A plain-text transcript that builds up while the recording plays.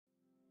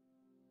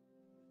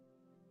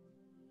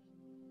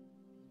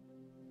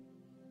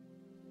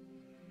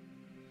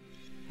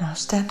Now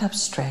stand up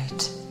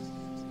straight.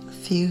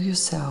 Feel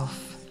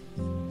yourself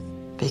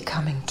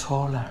becoming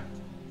taller,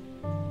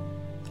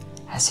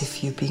 as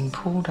if you're being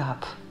pulled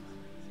up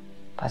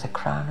by the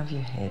crown of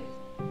your head,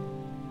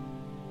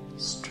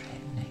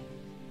 straightening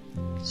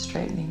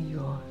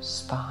your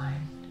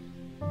spine,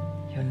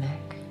 your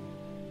neck,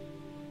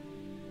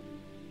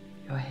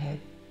 your head.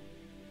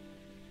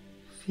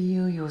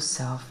 Feel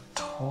yourself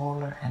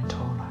taller and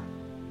taller,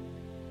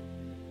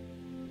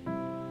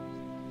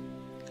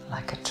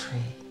 like a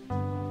tree.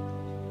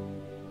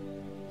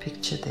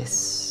 Picture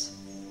this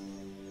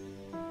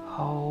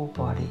whole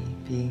body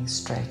being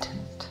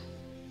straightened.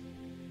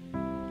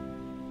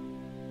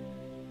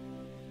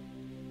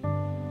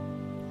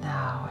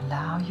 Now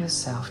allow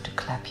yourself to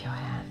clap your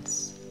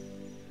hands.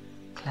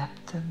 Clap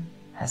them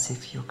as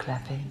if you're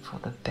clapping for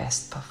the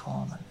best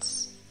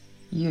performance.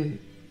 You.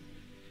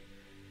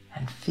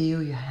 And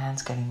feel your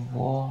hands getting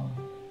warm.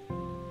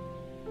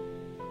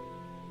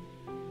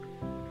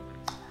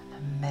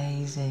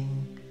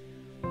 Amazing,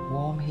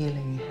 warm,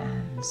 healing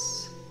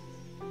hands.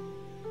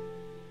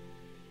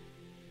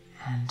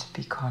 And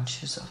be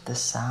conscious of the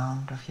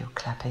sound of your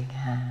clapping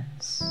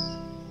hands.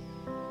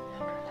 And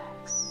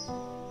relax.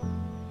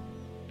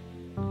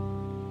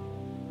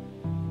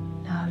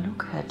 Now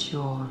look at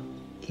your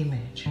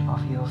image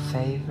of your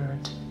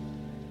favorite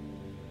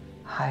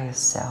higher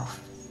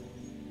self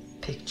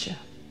picture.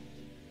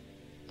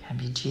 Can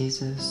be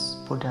Jesus,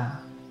 Buddha,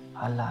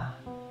 Allah,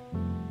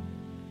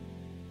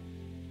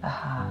 the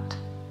heart,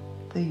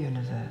 the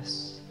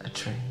universe, a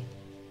tree.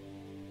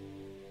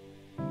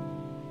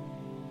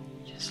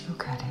 Just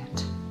look at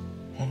it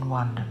in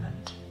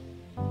wonderment.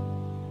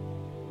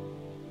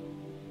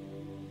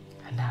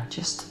 And now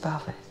just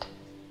above it,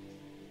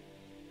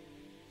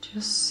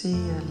 just see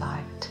a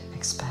light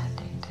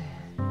expanding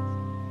there.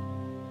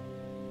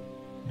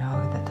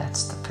 Know that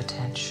that's the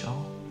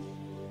potential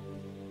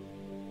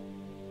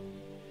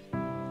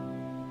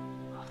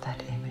of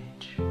that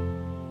image.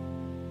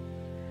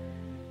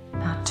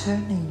 Now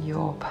turning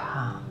your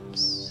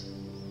palms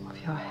of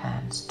your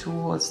hands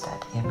towards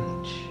that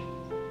image,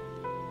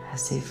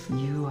 as if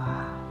you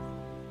are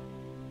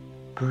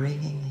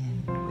bringing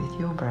in with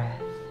your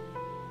breath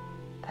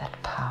that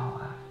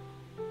power,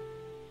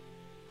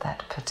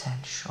 that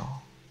potential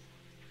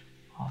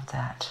of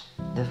that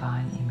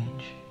divine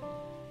image.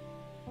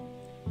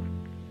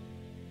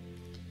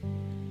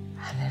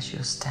 And as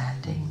you're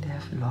standing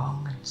there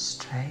long and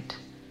straight,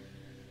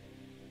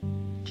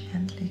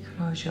 gently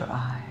close your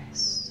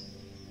eyes.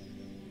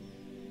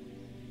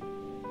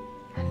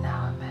 And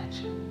now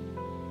imagine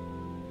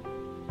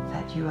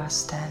that you are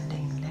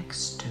standing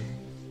next to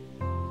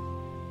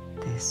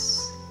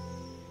this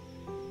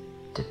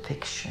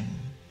depiction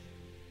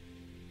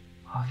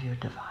of your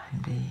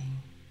divine being,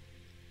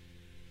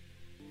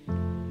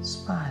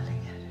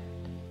 smiling at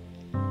it,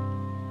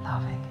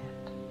 loving it.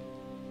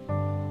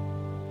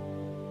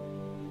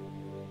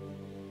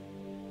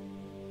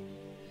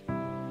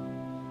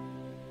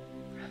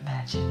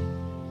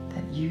 Imagine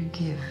that you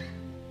give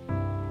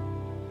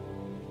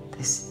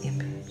this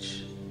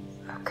image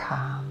a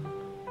calm,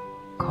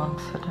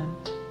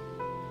 confident,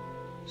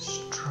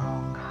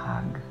 strong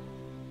hug.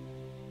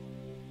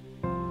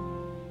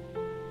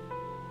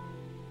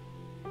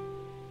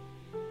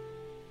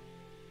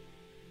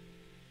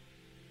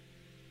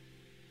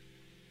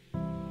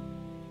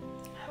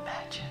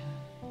 Imagine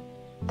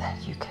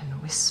that you can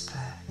whisper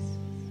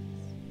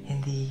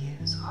in the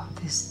ears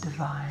of this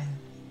divine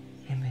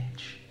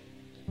image,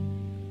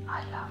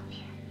 I love you.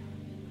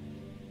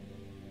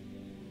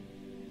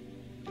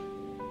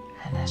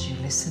 And as you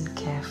listen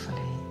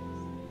carefully,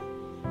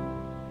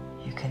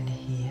 you can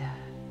hear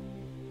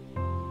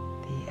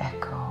the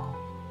echo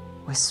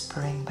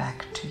whispering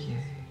back to you,